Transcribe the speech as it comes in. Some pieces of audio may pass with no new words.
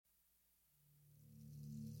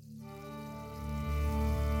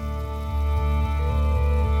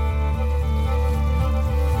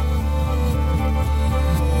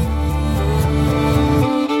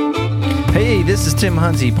Tim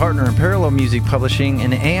Hunzy, partner in Parallel Music Publishing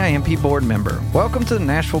and an AIMP board member. Welcome to the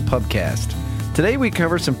Nashville Pubcast. Today we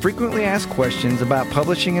cover some frequently asked questions about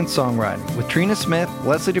publishing and songwriting with Trina Smith,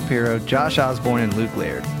 Leslie DePiro, Josh Osborne, and Luke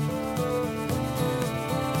Laird.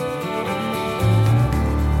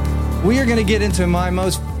 We are going to get into my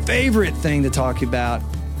most favorite thing to talk about,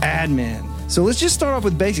 admin. So let's just start off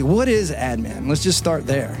with basic. What is admin? Let's just start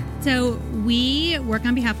there. So we work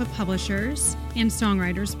on behalf of publishers and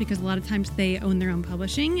songwriters because a lot of times they own their own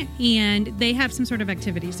publishing and they have some sort of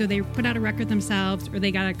activity. So they put out a record themselves or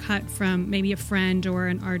they got a cut from maybe a friend or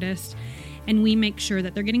an artist, and we make sure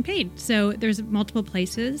that they're getting paid. So there's multiple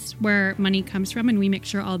places where money comes from, and we make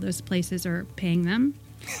sure all those places are paying them.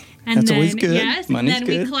 And That's then, always good. Yes, Money's and then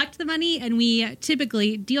good. we collect the money, and we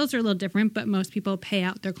typically, deals are a little different, but most people pay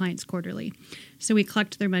out their clients quarterly. So we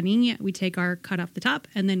collect their money, we take our cut off the top,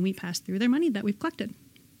 and then we pass through their money that we've collected.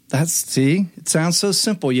 It sounds so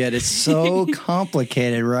simple, yet it's so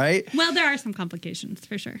complicated, right? Well, there are some complications,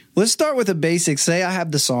 for sure. Let's start with the basics. Say I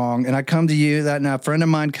have the song, and I come to you, now a friend of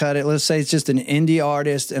mine cut it. Let's say it's just an indie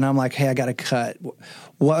artist, and I'm like, hey, I got a cut.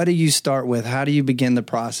 What do you start with? How do you begin the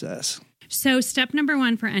process? So step number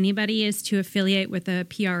one for anybody is to affiliate with a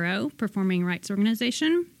PRO, Performing Rights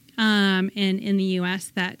Organization. And in the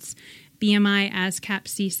U.S., that's BMI, ASCAP,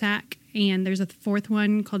 CSAC. And there's a fourth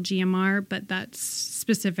one called GMR, but that's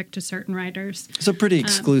specific to certain writers. It's a pretty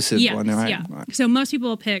exclusive one, right? Yeah. So most people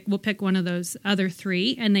will pick one of those other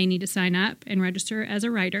three, and they need to sign up and register as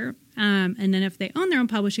a writer. And then if they own their own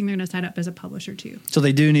publishing, they're going to sign up as a publisher too. So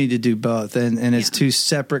they do need to do both, and it's two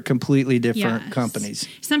separate, completely different companies.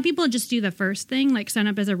 Some people just do the first thing, like sign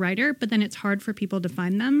up as a writer, but then it's hard for people to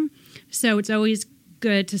find them. So it's always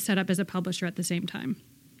good to set up as a publisher at the same time.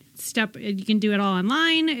 You can do it all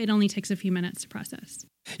online. It only takes a few minutes to process.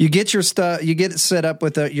 You get your stuff, you get it set up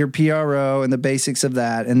with your PRO and the basics of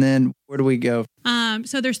that, and then where do we go?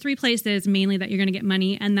 So there's three places mainly that you're going to get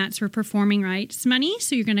money, and that's for performing rights money.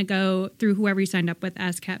 So you're going to go through whoever you signed up with,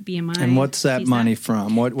 ASCAP, BMI. And what's that CSAC. money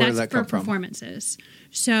from? Where does that come from? That's for performances.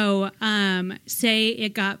 So say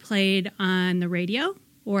it got played on the radio,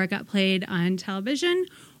 or it got played on television,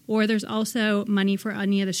 or there's also money for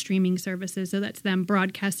any of the streaming services. So that's them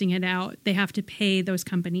broadcasting it out. They have to pay those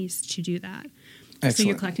companies to do that. Excellent. So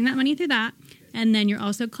you're collecting that money through that. And then you're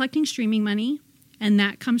also collecting streaming money. And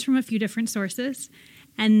that comes from a few different sources.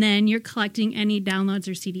 And then you're collecting any downloads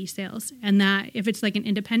or CD sales. And that, if it's like an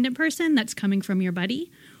independent person, that's coming from your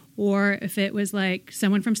buddy. Or if it was like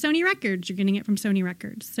someone from Sony Records, you're getting it from Sony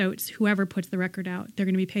Records. So it's whoever puts the record out, they're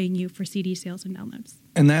going to be paying you for CD sales and downloads.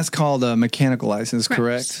 And that's called a mechanical license,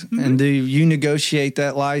 correct? Mm-hmm. And do you negotiate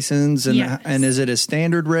that license? And, Yes. and is it a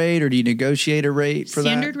standard rate, or do you negotiate a rate for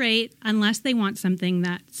Standard rate, unless they want something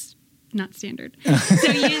that's not standard.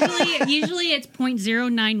 So usually it's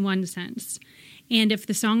 0.091 cents. And if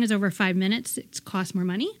the song is over 5 minutes, it costs more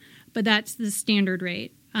money. But that's the standard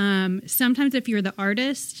rate. Sometimes if you're the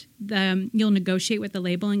artist, you'll negotiate with the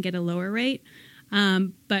label and get a lower rate.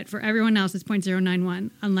 But for everyone else, it's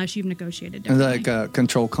 0.091 unless you've negotiated differently. Like a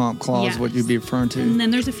control comp clause, Yes. what you'd be referring to. And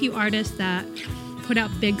then there's a few artists that put out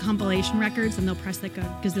big compilation records, and they'll press like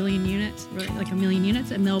a gazillion units, or like a million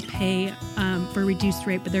units, and they'll pay for a reduced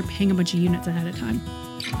rate, but they're paying a bunch of units ahead of time.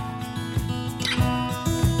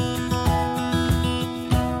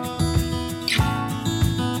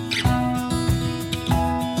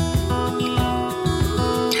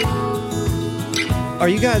 Are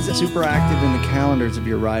you guys super active in the calendars of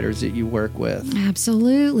your writers that you work with?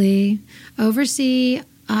 Absolutely. Oversee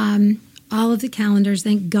all of the calendars.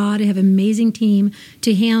 Thank God I have an amazing team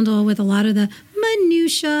to handle with a lot of the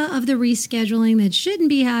minutia of the rescheduling that shouldn't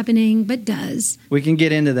be happening, but does. We can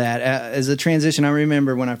get into that. As a transition, I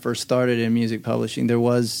remember when I first started in music publishing,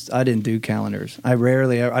 I didn't do calendars. I'd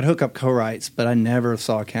hook up co-writes, but I never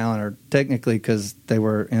saw a calendar, technically because they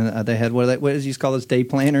had, what did you call those, day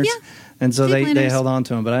planners? Yeah. And so they planners. held on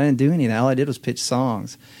to them, but I didn't do any of that. All I did was pitch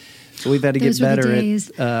songs. So we've had to Those get were the better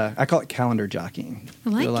days. at, I call it calendar jockeying. I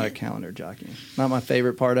like do a lot it. of calendar jockeying. Not my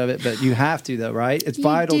favorite part of it, but you have to though, right? It's You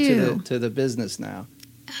vital do. to the business now.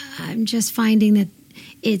 I'm just finding that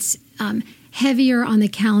it's heavier on the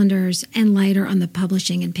calendars and lighter on the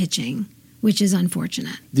publishing and pitching, which is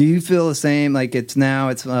unfortunate. Do you feel the same? Like it's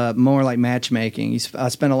more like matchmaking. I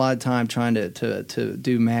spend a lot of time trying to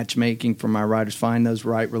do matchmaking for my writers, find those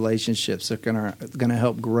right relationships that are going to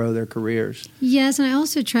help grow their careers. Yes, and I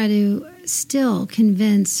also try to still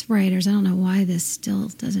convince writers, I don't know why this still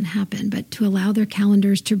doesn't happen, but to allow their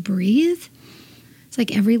calendars to breathe. It's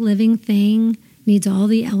like every living thing needs all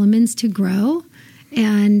the elements to grow,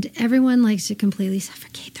 and everyone likes to completely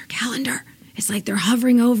suffocate their calendar. It's like they're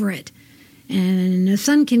hovering over it. and the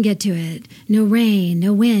sun can get to it. No rain,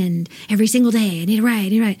 no wind. Every single day, I need to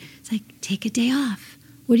write. It's like, take a day off.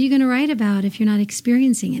 What are you going to write about if you're not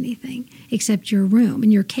experiencing anything except your room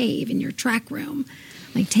and your cave and your track room?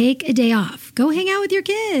 Like, take a day off. Go hang out with your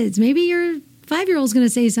kids. Maybe your 5-year-old's going to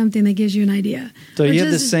say something that gives you an idea. So you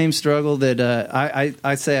have the same struggle that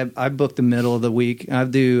I say I book the middle of the week. I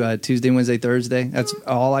do Tuesday, Wednesday, Thursday. That's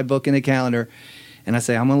all I book in the calendar. And I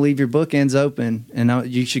say, I'm going to leave your bookends open, and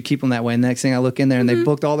you should keep them that way. And next thing I look in there, and they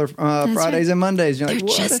booked all their Fridays and Mondays. You're like,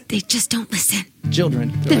 what? They just don't listen.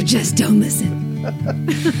 Children. They just don't listen.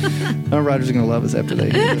 Our writers are going to love us after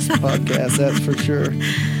they hear this podcast, that's for sure.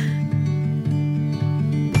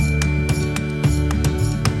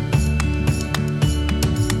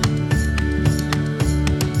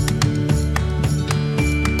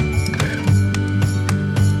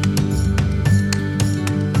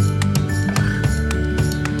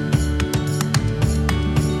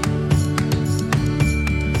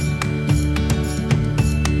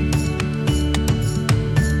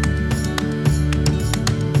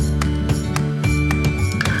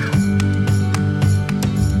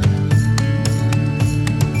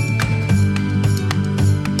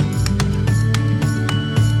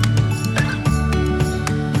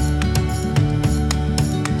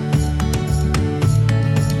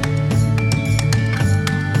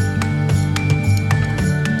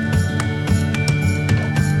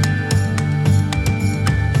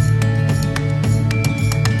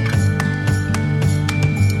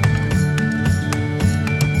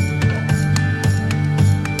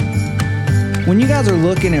 When you guys are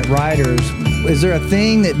looking at writers, is there a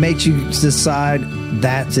thing that makes you decide,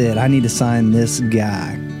 that's it, I need to sign this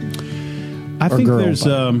guy? I think there's,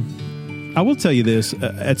 I will tell you this,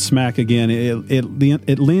 at SMAC again,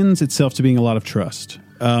 it lends itself to being a lot of trust.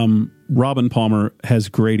 Robin Palmer has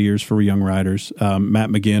great ears for young writers. Matt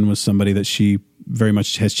McGinn was somebody that she very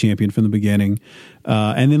much has championed from the beginning.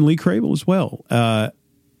 And then Lee Crable as well.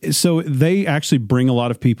 So they actually bring a lot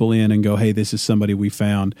of people in and go, hey, this is somebody we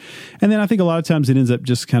found. And then I think a lot of times it ends up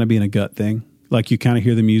just kind of being a gut thing. Like you kind of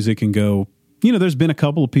hear the music and go, there's been a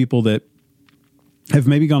couple of people that have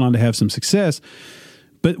maybe gone on to have some success,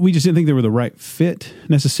 but we just didn't think they were the right fit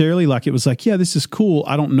necessarily. Like it was like, yeah, this is cool.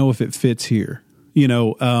 I don't know if it fits here,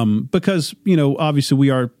 because,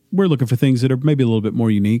 obviously we're looking for things that are maybe a little bit more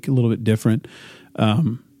unique, a little bit different.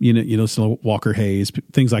 So Walker Hayes,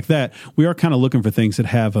 things like that. We are kind of looking for things that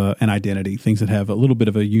have an identity, things that have a little bit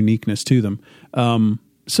of a uniqueness to them.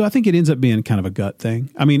 So I think it ends up being kind of a gut thing.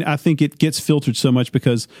 I mean, I think it gets filtered so much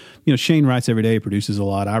because, Shane writes every day, produces a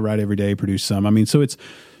lot. I write every day, produce some. I mean, so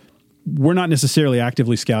we're not necessarily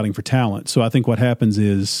actively scouting for talent. So I think what happens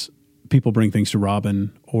is people bring things to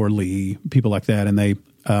Robin or Lee, people like that, and they,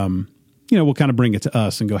 will kind of bring it to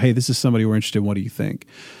us and go, hey, this is somebody we're interested in. What do you think?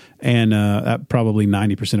 And probably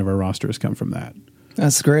 90% of our roster has come from that.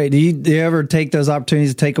 That's great. Do you ever take those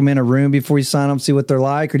opportunities to take them in a room before you sign them, see what they're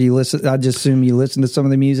like? Or do you listen? I just assume you listen to some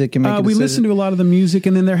of the music and make a decision? We listen to a lot of the music,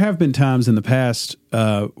 and then there have been times in the past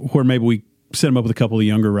where maybe we set them up with a couple of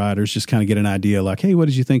younger writers, just kind of get an idea like, hey, what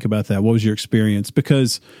did you think about that? What was your experience?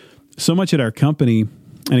 Because so much at our company,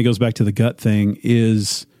 and it goes back to the gut thing,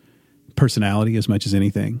 is personality as much as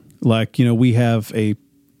anything. Like, we have a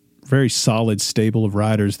very solid stable of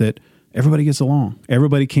writers that everybody gets along.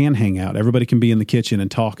 Everybody can hang out. Everybody can be in the kitchen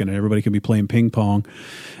and talking, and everybody can be playing ping pong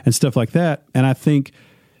and stuff like that. And I think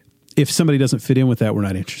if somebody doesn't fit in with that, we're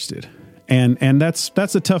not interested. And that's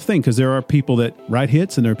a tough thing because there are people that write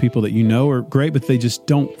hits and there are people that are great, but they just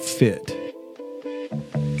don't fit.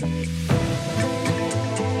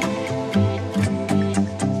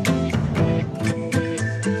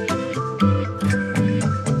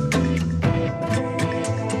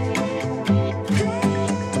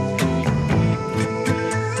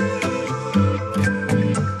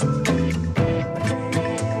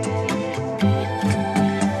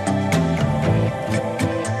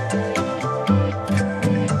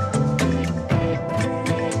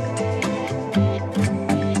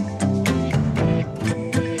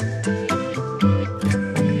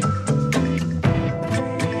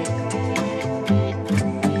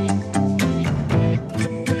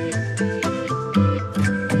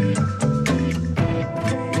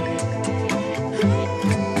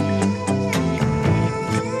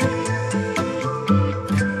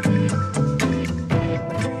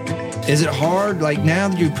 Is it hard, like now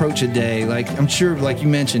that you approach a day, like I'm sure, like you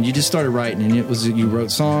mentioned, you just started writing and you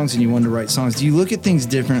wrote songs and you wanted to write songs. Do you look at things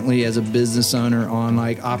differently as a business owner on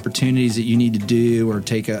like opportunities that you need to do or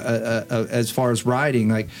take as far as writing?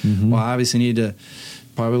 Like, well, I obviously need to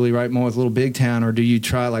probably write more with Little Big Town, or do you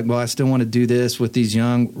try like, well, I still want to do this with these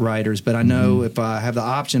young writers, but I know if I have the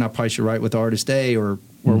option, I probably should write with Artist A or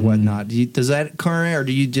whatnot. Does that occur, or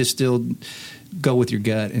do you just still go with your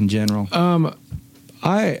gut in general?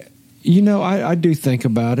 I do think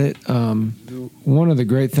about it. One of the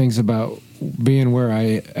great things about being where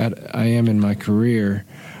I am in my career,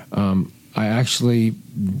 I actually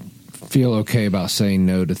feel okay about saying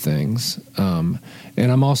no to things. And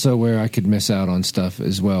I'm also where I could miss out on stuff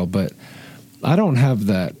as well. But I don't have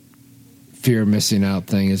that fear of missing out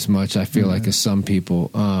thing as much, I feel like, as some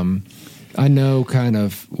people. I know kind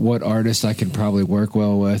of what artists I can probably work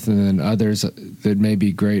well with, and then others that may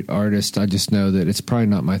be great artists, I just know that it's probably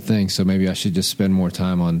not my thing, so maybe I should just spend more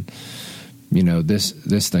time on,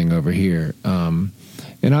 this thing over here. And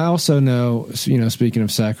I also know, speaking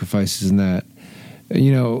of sacrifices and that,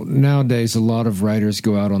 nowadays a lot of writers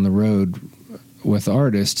go out on the road with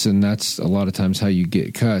artists, and that's a lot of times how you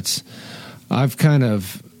get cuts. I've kind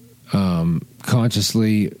of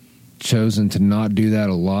consciously chosen to not do that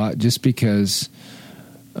a lot, just because,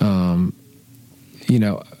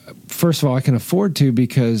 first of all, I can afford to,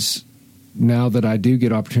 because now that I do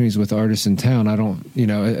get opportunities with artists in town, I don't,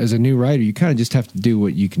 as a new writer, you kind of just have to do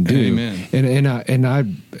what you can do. Amen. And I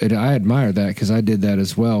admire that, because I did that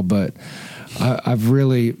as well. But I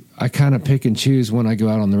kind of pick and choose when I go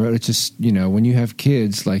out on the road. It's just, when you have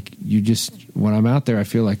kids, like when I'm out there, I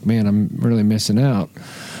feel like, man, I'm really missing out.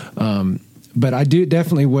 But I do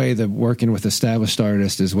definitely weigh the working with established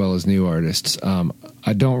artists as well as new artists.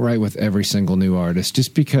 I don't write with every single new artist,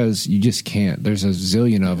 just because you just can't. There's a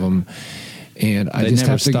zillion of them, and I just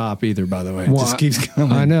never have to stop either. By the way, it just keeps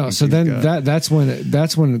coming. I know. So then that's when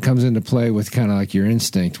it comes into play with kind of like your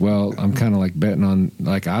instinct. Well, I'm kind of like betting on,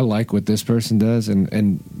 like, I like what this person does,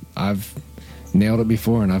 and I've nailed it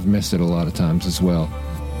before, and I've missed it a lot of times as well.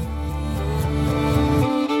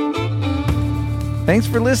 Thanks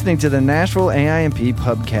for listening to the Nashville AIMP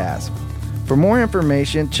Pubcast. For more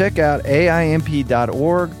information, check out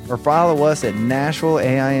AIMP.org or follow us at Nashville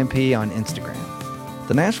AIMP on Instagram.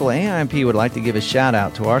 The Nashville AIMP would like to give a shout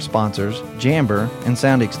out to our sponsors, Jamber and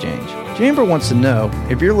Sound Exchange. Jamber wants to know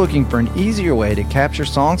if you're looking for an easier way to capture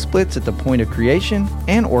song splits at the point of creation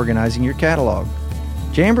and organizing your catalog.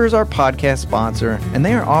 Jamber is our podcast sponsor, and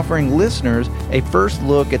they are offering listeners a first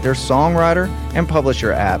look at their songwriter and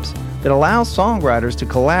publisher apps that allows songwriters to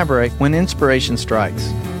collaborate when inspiration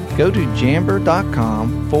strikes. Go to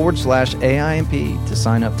jamber.com/AIMP to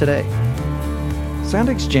sign up today. Sound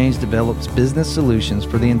Exchange develops business solutions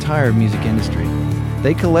for the entire music industry.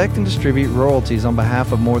 They collect and distribute royalties on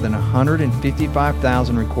behalf of more than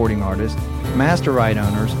 155,000 recording artists, master right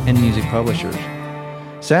owners, and music publishers.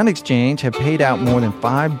 Sound Exchange have paid out more than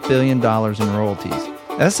 $5 billion in royalties.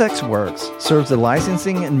 SX Works serves the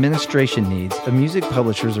licensing and administration needs of music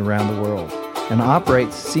publishers around the world and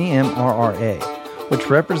operates CMRRA, which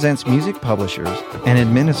represents music publishers and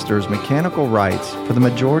administers mechanical rights for the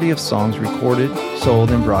majority of songs recorded,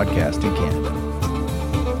 sold, and broadcast in Canada.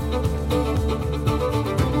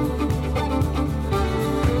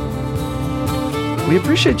 We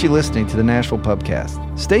appreciate you listening to the Nashville Pubcast.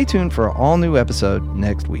 Stay tuned for an all-new episode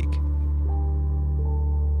next week.